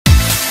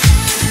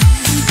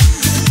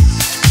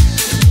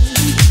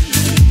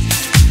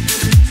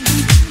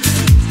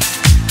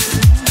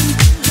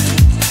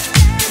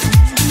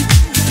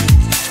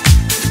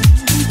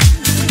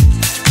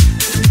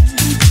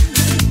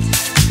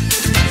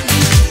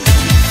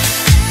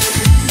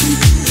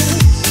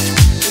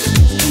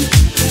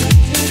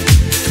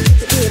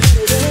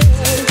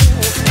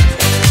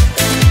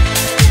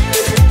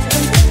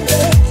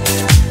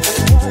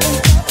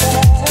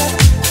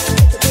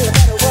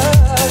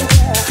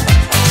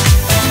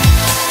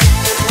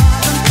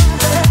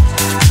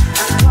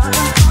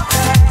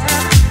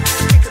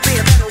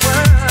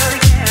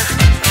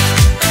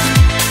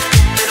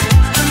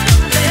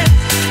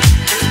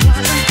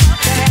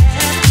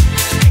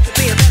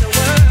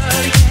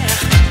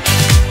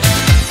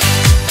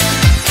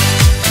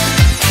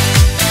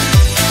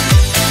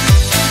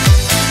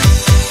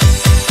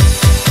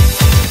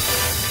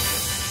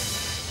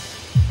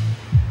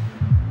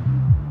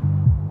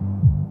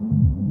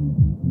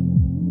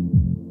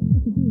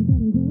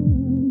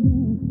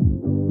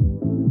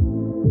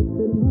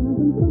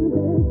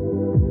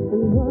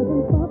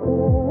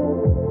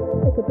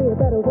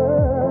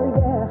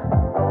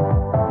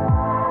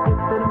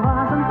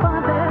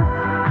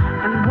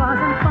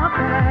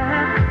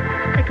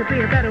could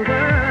be a better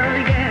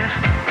world, yeah.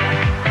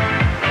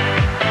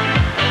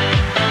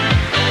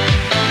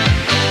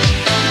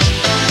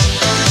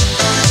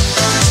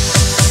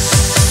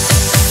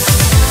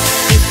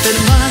 If it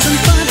wasn't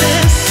for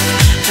this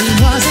and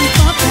wasn't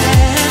for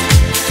that,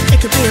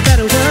 it could be a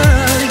better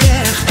world,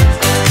 yeah.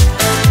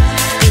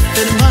 If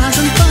it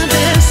wasn't for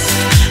this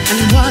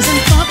and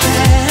wasn't for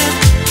that,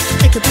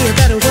 it could be a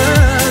better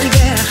world,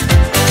 yeah.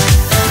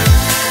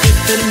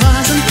 If it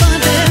wasn't for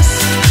this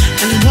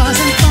and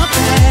wasn't for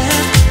that,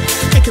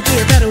 it could be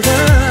a better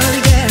world,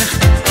 yeah.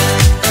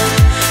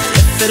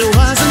 If it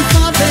wasn't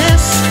for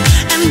this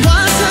and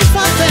wasn't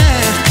for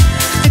that,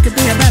 it could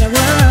be a better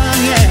world,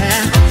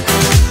 yeah.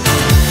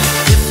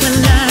 If we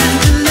learn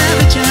to love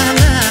each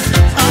other,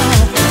 oh,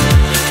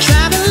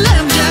 try to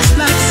live just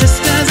like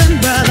sisters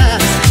and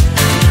brothers,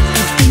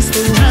 a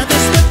peaceful world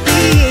this would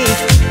be.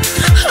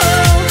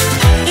 Oh,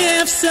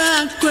 if's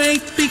a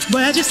great big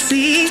word, you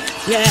see,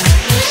 yeah.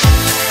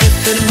 If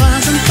it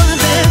wasn't for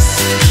this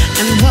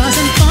and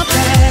wasn't for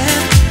that,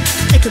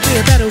 it could be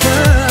a better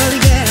world,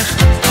 yeah.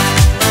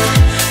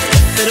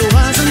 If it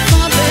wasn't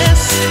for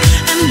this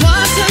and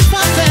wasn't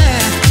for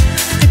that,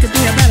 it could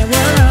be a better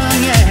world,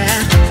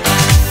 yeah.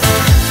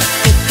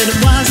 If it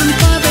wasn't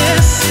for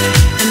this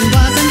and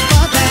wasn't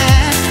for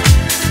that,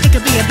 it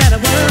could be a better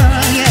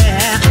world,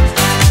 yeah.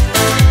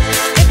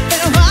 If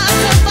it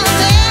wasn't for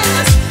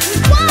this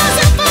and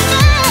wasn't for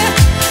that,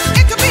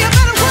 it could be a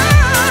better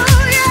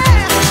world,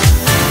 yeah.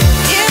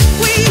 If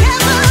we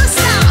ever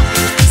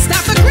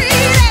stop the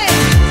greedy,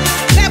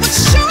 that would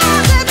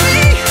surely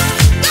be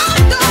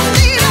don't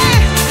need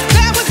it.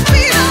 That would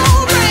be no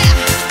rare.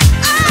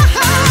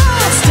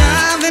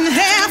 Starving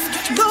half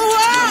the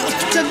world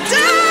to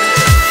die.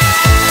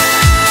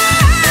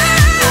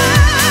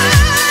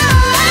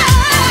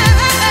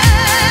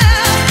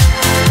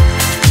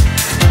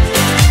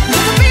 There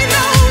would be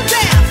no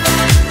death.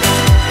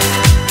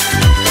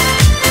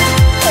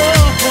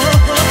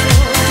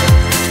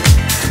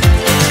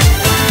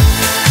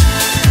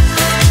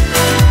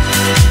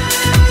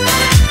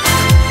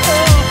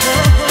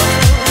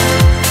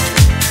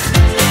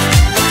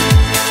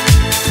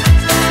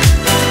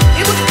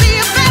 It would be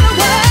a better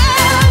world.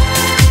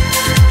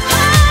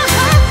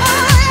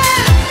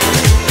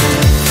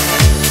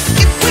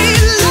 If we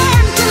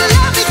learn to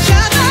love each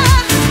other,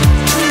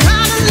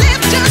 try to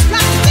live just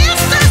like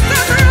sisters and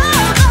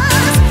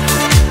brothers,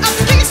 a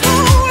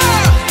peaceful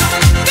world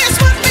this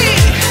would be.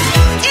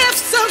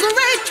 It's a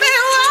great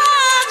big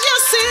world, you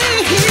see,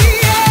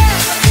 yeah.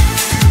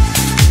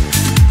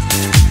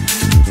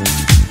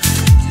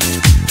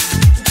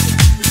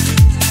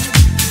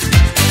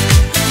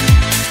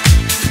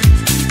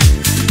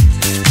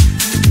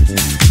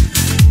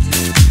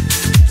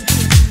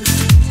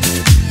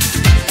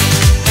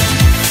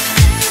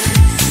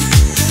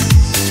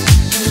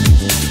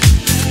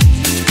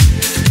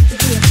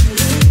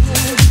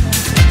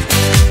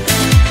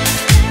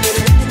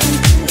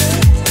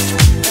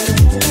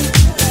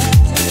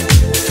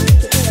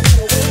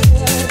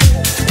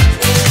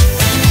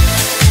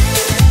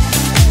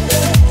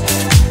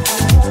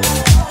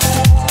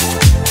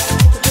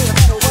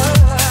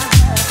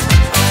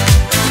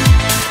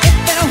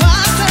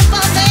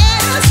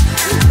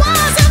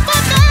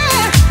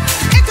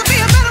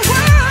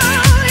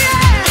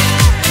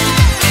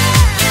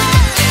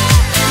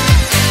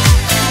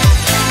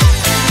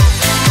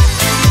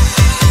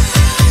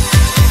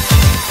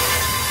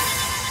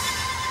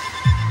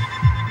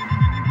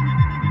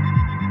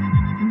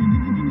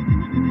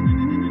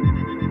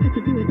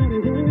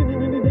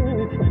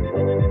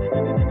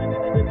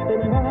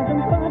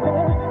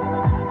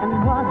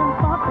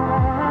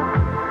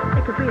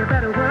 It could be a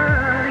better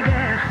world,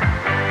 yeah.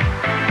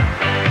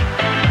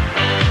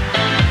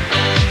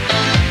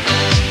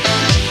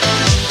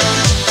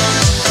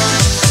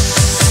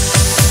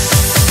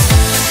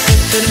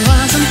 If it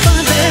wasn't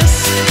for this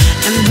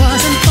and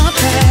wasn't for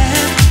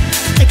that,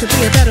 it could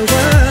be a better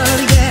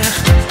world, yeah.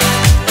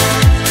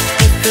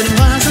 If it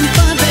wasn't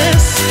for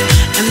this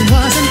and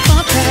wasn't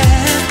for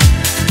that,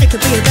 it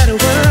could be a better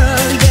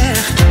world, yeah.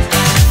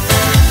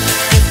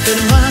 If it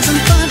wasn't